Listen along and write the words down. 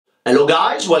Hello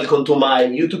guys, welcome to my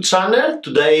YouTube channel.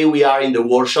 Today we are in the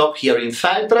workshop here in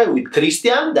Feltre with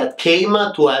Christian that came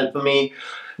to help me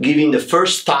giving the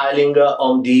first styling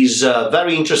on this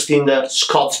very interesting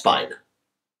Scots pine.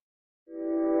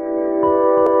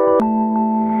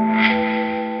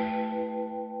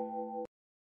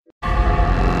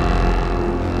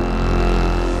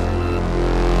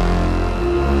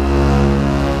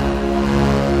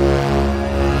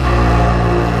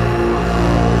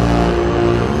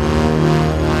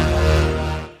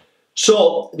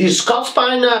 So, this Scots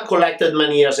pine collected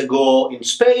many years ago in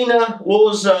Spain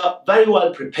was very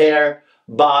well prepared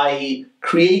by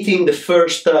creating the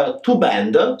first two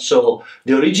bend. So,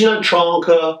 the original trunk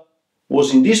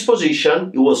was in this position.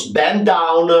 It was bent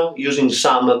down using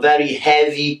some very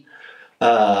heavy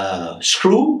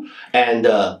screw and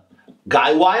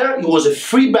guy wire. It was a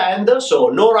free bend, so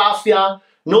no raffia,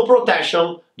 no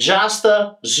protection, just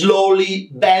slowly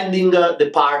bending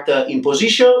the part in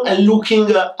position and looking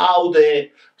how the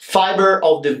fiber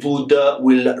of the wood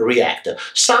will react.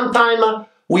 Sometimes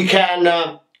we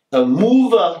can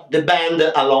move the bend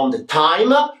along the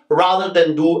time rather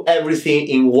than do everything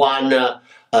in one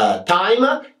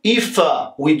time. If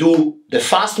we do the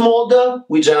fast mode,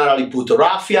 we generally put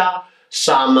raffia,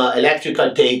 some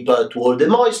electrical tape to hold the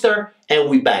moisture, and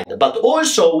we bend. But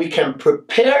also we can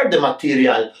prepare the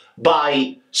material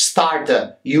by start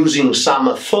using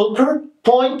some fulcrum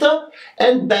point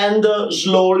and bend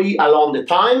slowly along the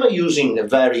time using a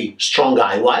very strong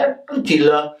guy wire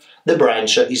until the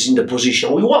branch is in the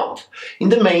position we want. In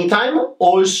the meantime,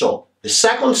 also the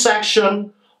second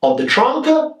section of the trunk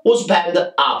was bent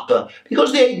up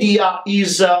because the idea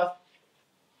is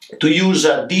to use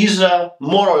these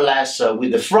more or less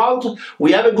with the front.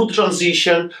 We have a good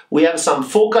transition, we have some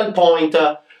focal point,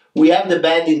 we have the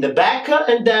bend in the back,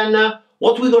 and then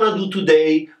what we're gonna do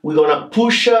today, we're gonna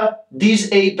push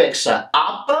this apex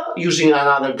up using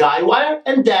another guy wire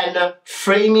and then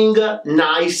framing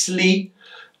nicely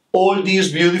all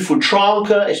this beautiful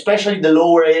trunk, especially the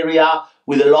lower area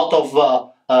with a lot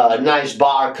of nice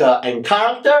bark and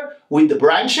character with the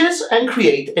branches, and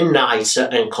create a nice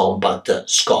and compact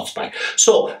Scots pine.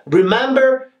 So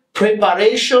remember,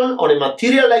 preparation on a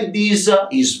material like this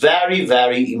is very,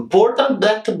 very important.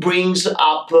 That brings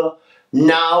up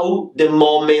now the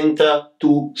moment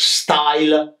to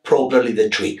style properly the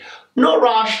tree. No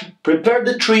rush, prepare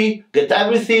the tree, get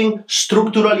everything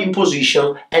structurally in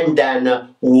position, and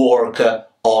then work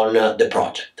on the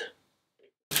project.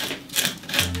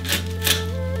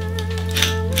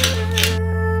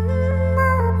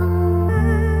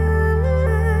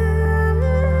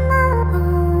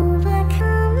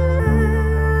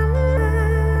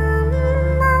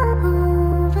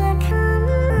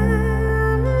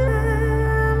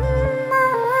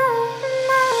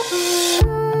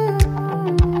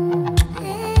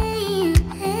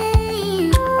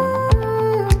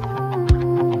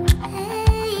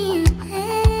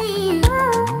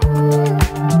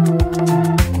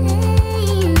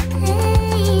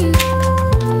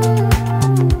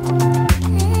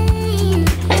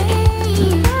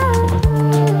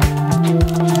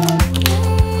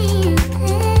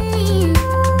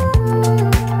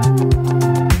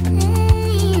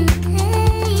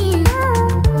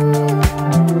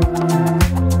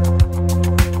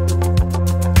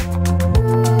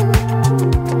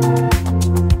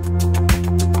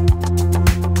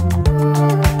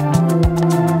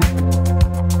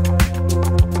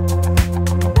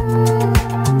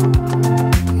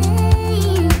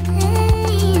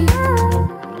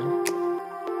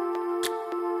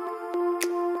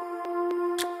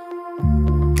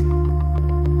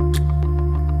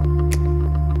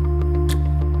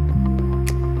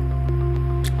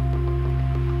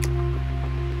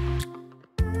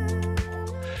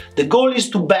 The goal is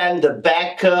to bend the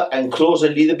back and close a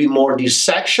little bit more this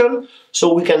section,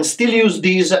 so we can still use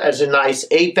this as a nice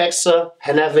apex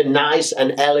and have a nice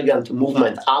and elegant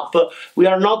movement up. We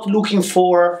are not looking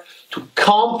for to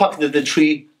compact the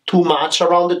tree too much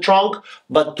around the trunk,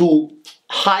 but to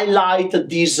highlight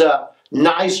this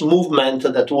nice movement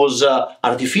that was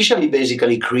artificially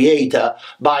basically created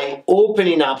by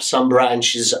opening up some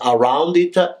branches around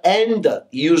it and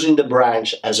using the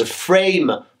branch as a frame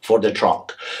for the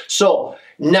trunk. So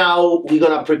now we're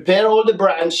gonna prepare all the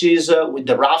branches with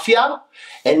the raffia,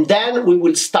 and then we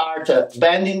will start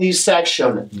bending this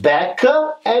section back,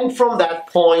 and from that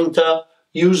point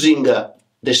using the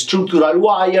structural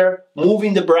wire,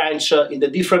 moving the branch in the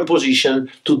different position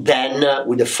to then,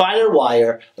 with the finer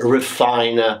wire,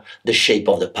 refine the shape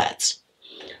of the pads.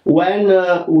 When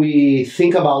we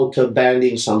think about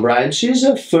bending some branches,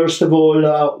 first of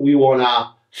all, we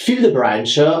wanna feel the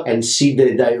branch and see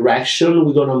the direction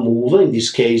we're gonna move. In this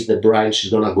case, the branch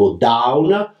is gonna go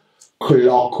down,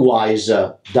 clockwise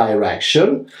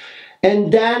direction.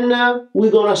 And then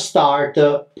we're gonna start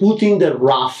putting the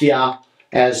raffia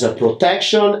as a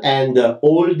protection and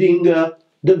holding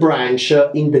the branch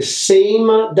in the same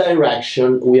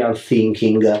direction we are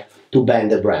thinking to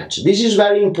bend the branch. This is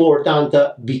very important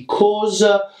because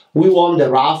we want the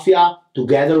raffia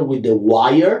together with the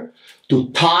wire to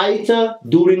tight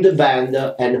during the bend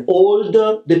and hold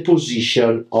the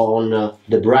position on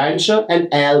the branch and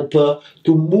help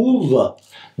to move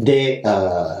the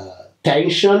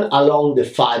tension along the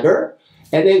fiber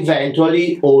and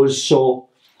eventually also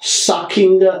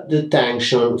sucking the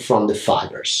tension from the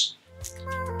fibers.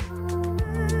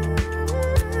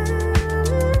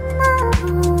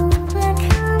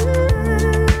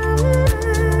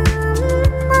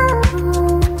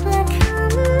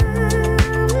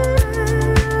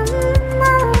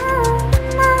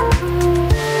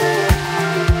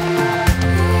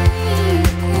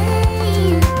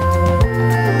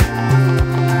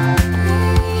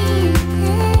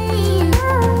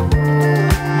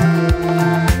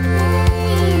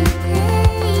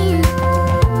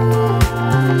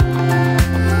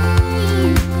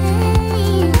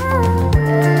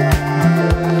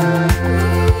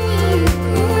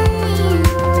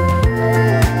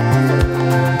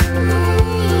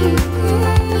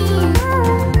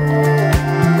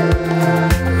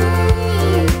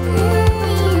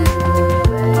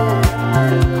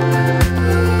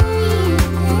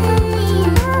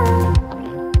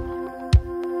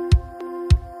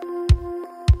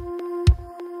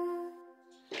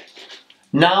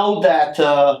 Now that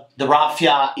the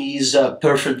raffia is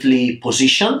perfectly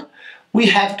positioned, we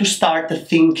have to start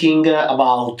thinking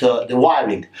about the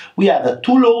wiring. We have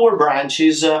two lower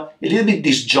branches, a little bit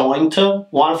disjoint,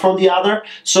 one from the other.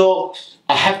 So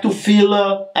I have to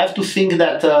think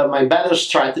that my better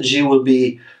strategy will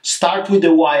be start with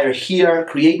the wire here,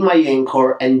 create my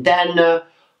anchor, and then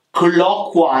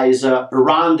clockwise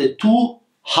run the two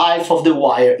halves of the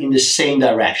wire in the same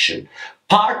direction.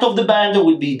 Part of the bend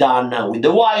will be done with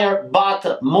the wire,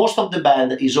 but most of the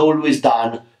bend is always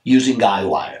done using guide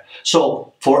wire.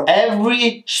 So for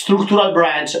every structural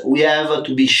branch, we have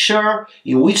to be sure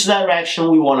in which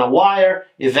direction we want to wire,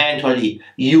 eventually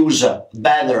use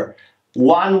better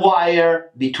one wire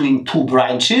between two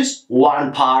branches,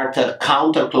 one part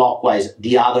counterclockwise,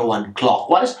 the other one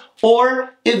clockwise,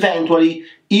 or eventually,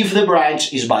 if the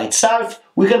branch is by itself,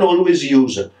 we can always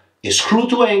use a screw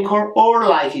to anchor, or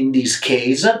like in this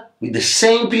case, with the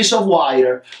same piece of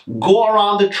wire, go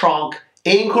around the trunk,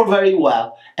 anchor very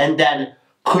well, and then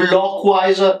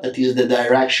clockwise, that is the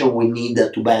direction we need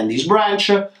to bend this branch,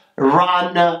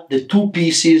 run the two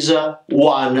pieces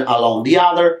one along the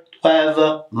other to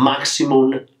have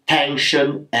maximum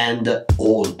tension and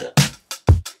hold.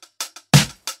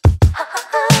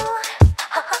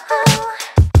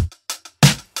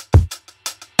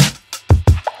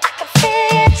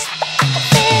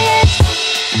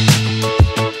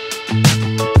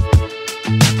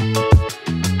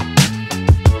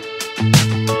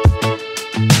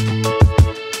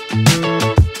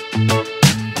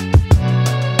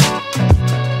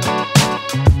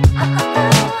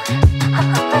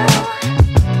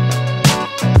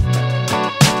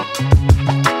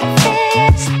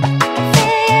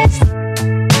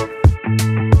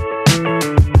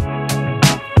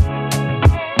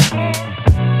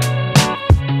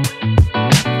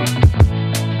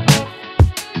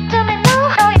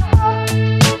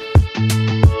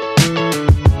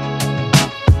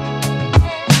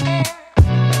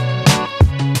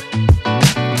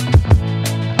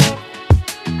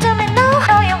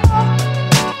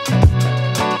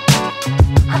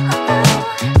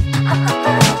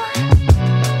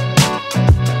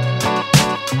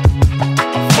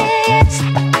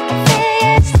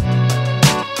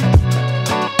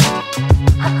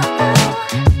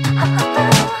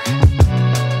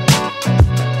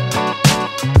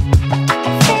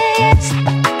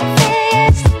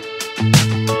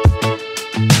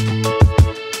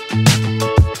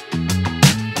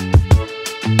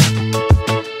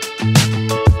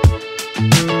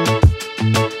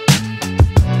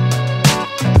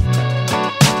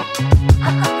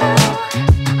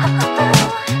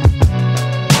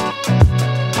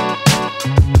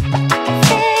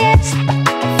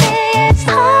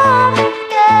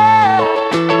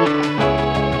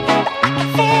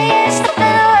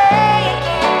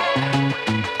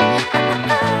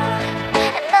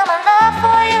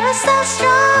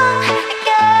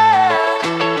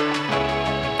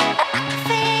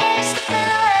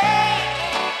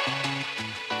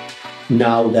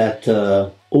 Now that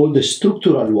all the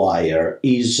structural wire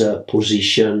is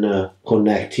positioned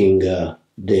connecting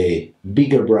the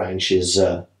bigger branches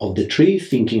of the tree,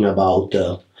 thinking about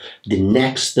the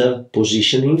next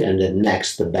positioning and the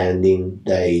next bending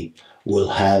they will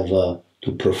have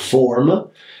to perform.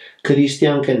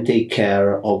 Christian can take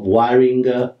care of wiring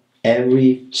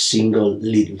every single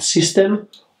little system,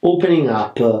 opening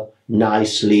up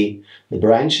nicely the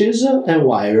branches and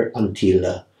wire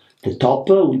until the top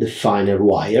with the finer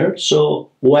wire. So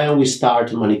when we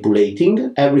start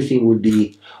manipulating, everything will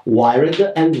be wired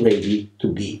and ready to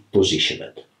be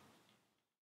positioned.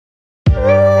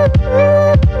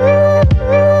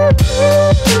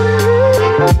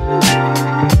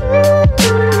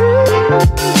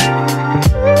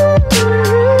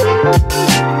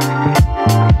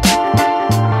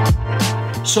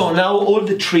 So now all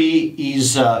the tree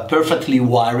is perfectly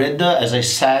wired. As I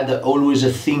said, always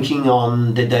thinking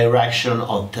on the direction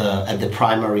of the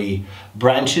primary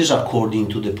branches according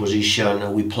to the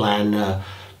position we plan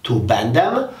to bend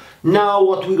them. Now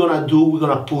what we're gonna do, we're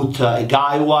gonna put a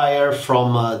guide wire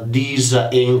from this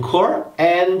anchor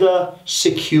and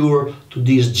secure to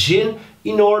this gin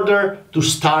in order to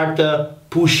start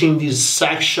pushing this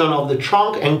section of the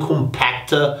trunk and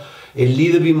compact a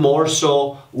little bit more,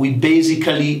 so we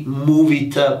basically move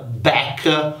it back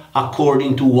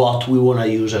according to what we want to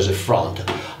use as a front.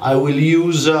 I will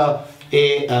use a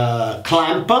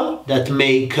clamp that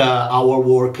make our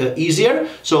work easier.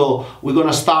 So we're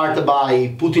gonna start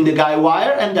by putting the guide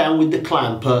wire and then with the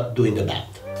clamp doing the bend.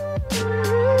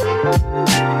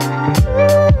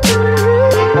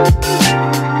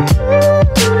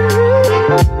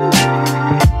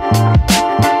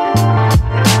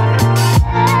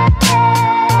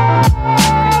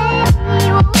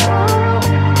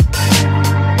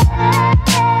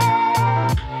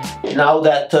 Now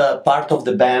that part of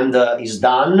the bend is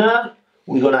done,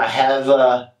 we're gonna have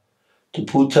to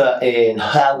put a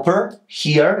helper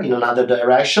here in another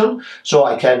direction, so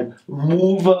I can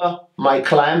move my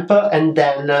clamp and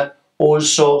then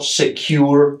also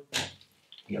secure,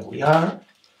 here we are,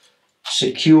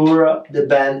 secure the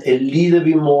bend a little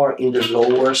bit more in the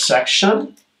lower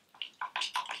section.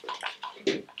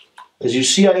 As you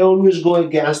see, I always go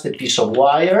against a piece of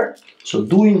wire, so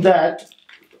doing that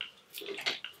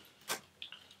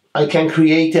I can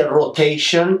create a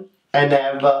rotation and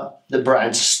have the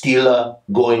branch still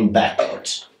going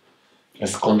backwards.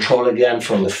 Let's control again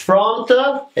from the front,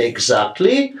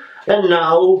 exactly. And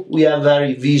now we have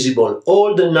very visible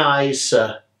all the nice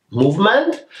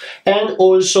movement, and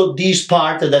also this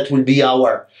part that will be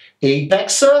our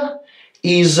apex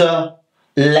is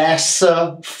less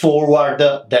forward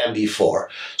than before.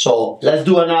 So let's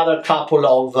do another couple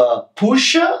of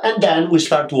push and then we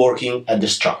start working at the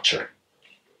structure.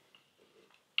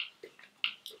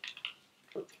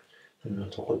 Un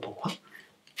altro colpo qua.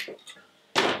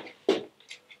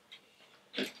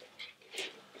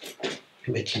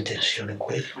 Metti in tensione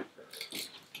quello.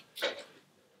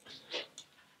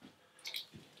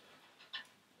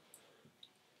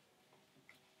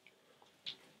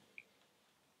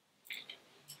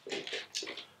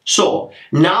 So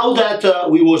now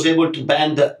that we was able to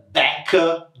bend back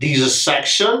this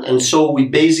section, and so we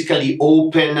basically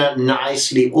open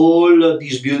nicely all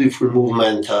this beautiful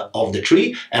movement of the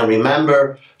tree. And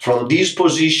remember, from this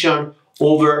position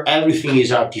over, everything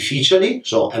is artificially,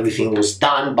 so everything was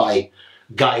done by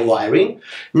guide wiring.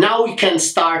 Now we can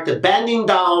start bending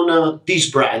down this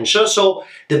branch. So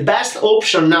the best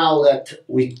option now that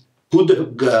we put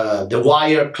the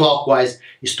wire clockwise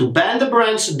is to bend the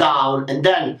branch down, and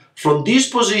then from this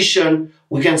position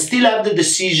we can still have the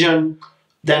decision,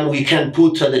 then we can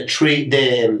put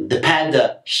the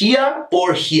pad here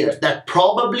or here. That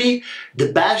probably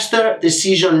the best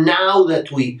decision now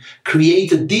that we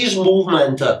created this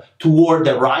movement toward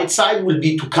the right side will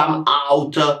be to come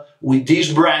out with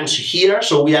this branch here,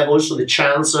 so we have also the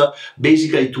chance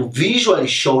basically to visually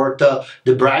short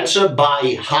the branch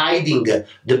by hiding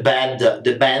the bend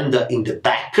in the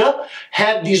back.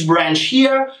 Have this branch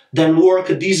here, then work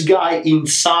this guy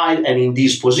inside and in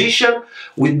this position.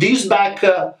 With this back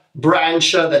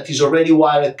branch that is already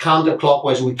wired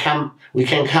counterclockwise, we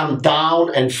can come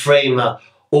down and frame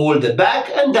all the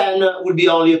back, and then will be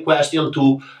only a question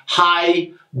to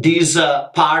hide this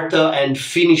part and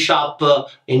finish up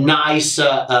a nice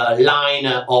line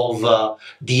of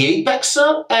the apex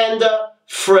and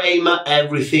frame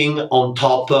everything on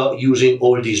top using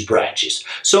all these branches.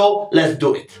 So let's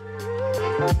do it.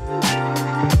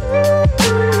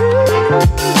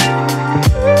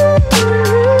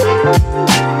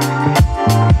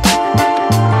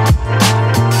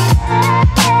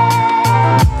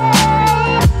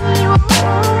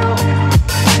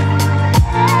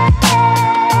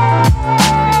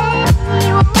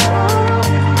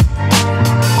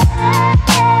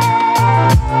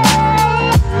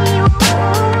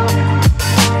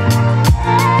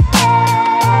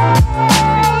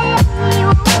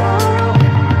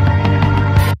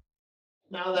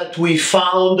 that we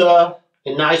found a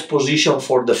nice position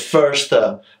for the first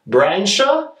branch,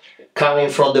 coming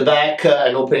from the back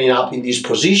and opening up in this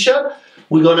position,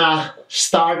 we're gonna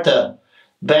start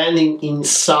bending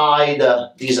inside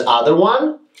this other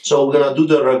one. So we're gonna do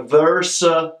the reverse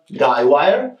guide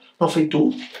wire.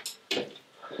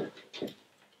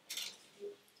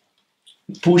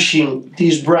 Pushing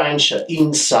this branch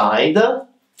inside.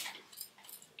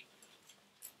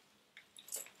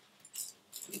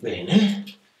 Bene.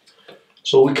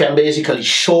 So we can basically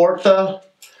short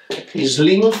his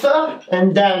length,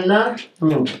 and then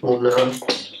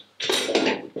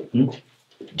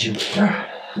gym plier.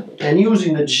 And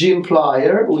using the gym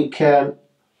plier we can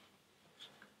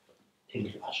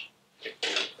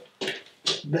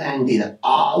bend it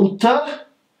out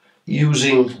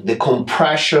using the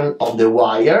compression of the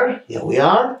wire. Here we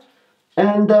are,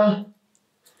 and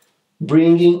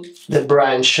bringing the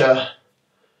branch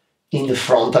in the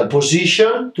frontal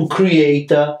position to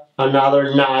create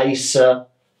another nice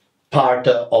part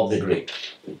of the grip.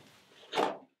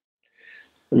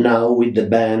 Now with the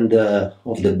bend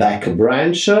of the back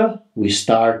branch, we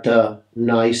start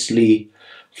nicely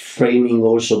framing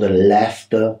also the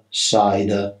left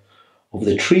side of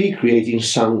the tree, creating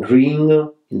some green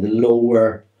in the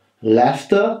lower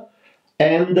left,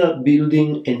 and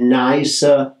building a nice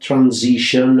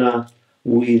transition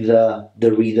with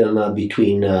the rhythm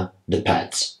between the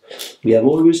pads. We have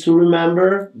always to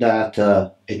remember that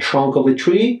a trunk of a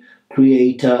tree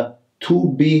creates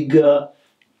two big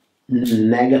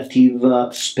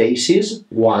negative spaces,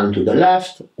 one to the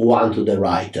left, one to the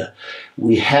right.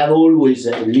 We have always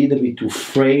a little bit to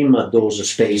frame those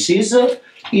spaces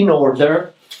in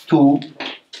order to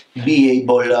be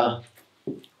able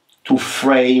to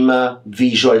frame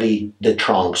visually the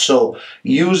trunk. So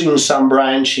using some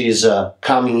branches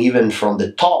coming even from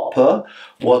the top,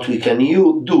 what we can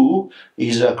do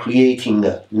is creating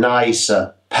nice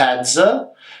pads,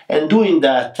 and doing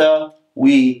that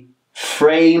we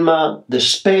frame the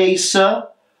space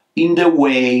in the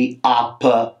way up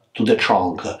to the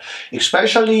trunk.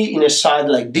 Especially in a side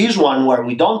like this one where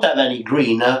we don't have any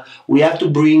green, we have to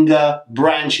bring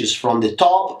branches from the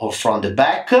top or from the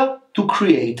back to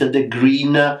create the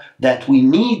green that we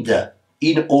need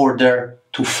in order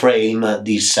to frame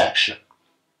this section.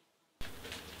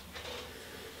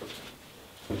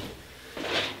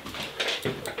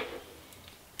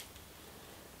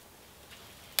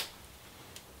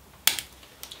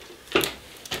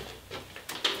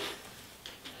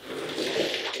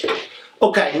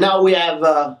 Okay, now we have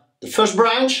the first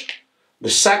branch, the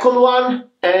second one,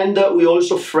 and we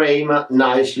also frame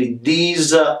nicely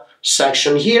this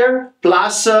section here,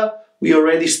 plus we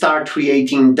already start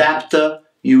creating depth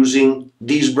using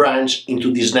this branch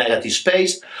into this negative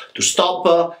space to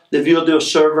stop the view of the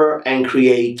observer and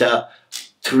create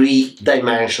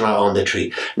three-dimensional on the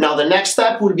tree. Now the next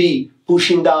step will be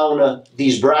pushing down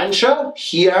this branch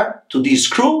here to this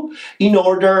screw in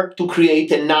order to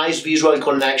create a nice visual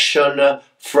connection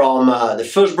from the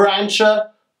first branch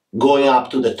going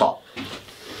up to the top.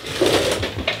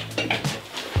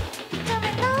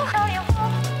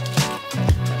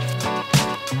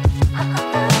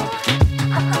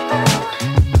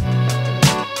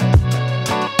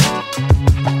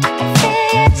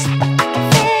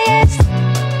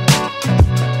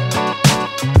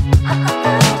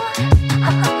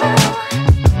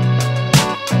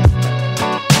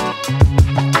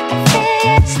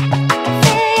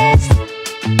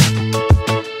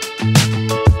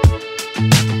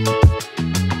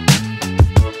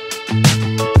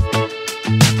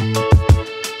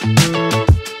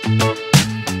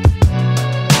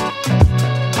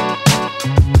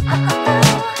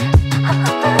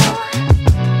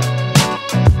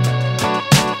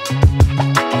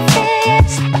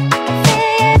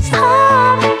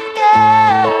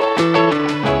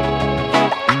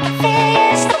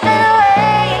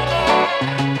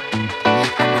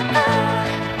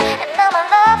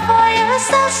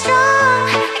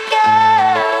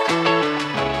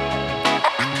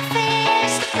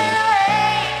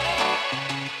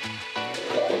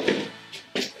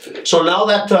 So now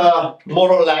that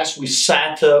more or less we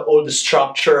set all the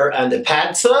structure and the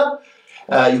pads,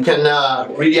 you can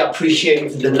really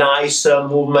appreciate the nice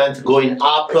movement going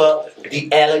up, the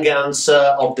elegance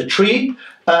of the tree.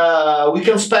 We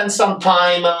can spend some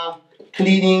time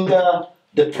cleaning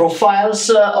the profiles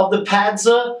of the pads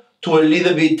to a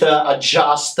little bit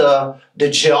adjust the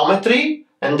geometry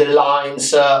and the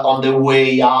lines on the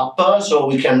way up, so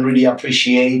we can really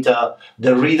appreciate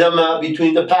the rhythm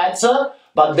between the pads.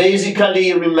 But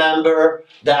basically remember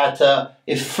that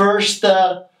a first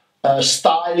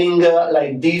styling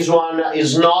like this one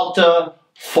is not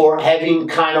for having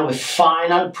kind of a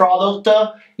final product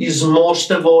is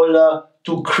most of all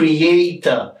to create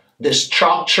the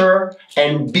structure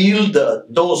and build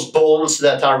those bones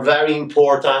that are very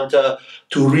important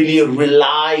to really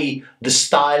rely the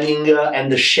styling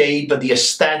and the shape, the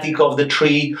aesthetic of the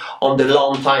tree on the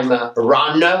long time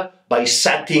run by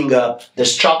setting the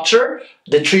structure.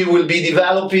 The tree will be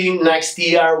developing next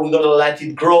year. We're gonna let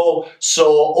it grow, so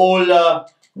all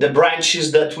the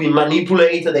branches that we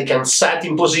manipulate, they can set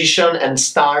in position and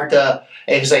start,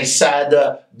 as I said,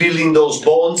 building those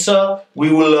bones.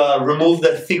 We will remove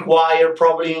the thick wire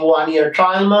probably in 1 year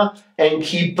time and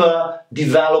keep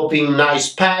developing nice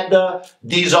pad.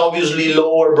 These obviously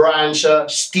lower branch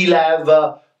still have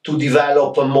to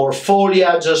develop more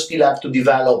foliage, still have to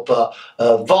develop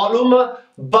volume.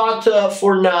 But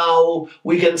for now,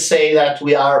 we can say that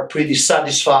we are pretty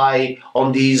satisfied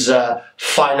on this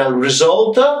final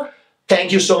result.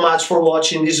 Thank you so much for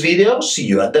watching this video. See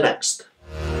you at the next.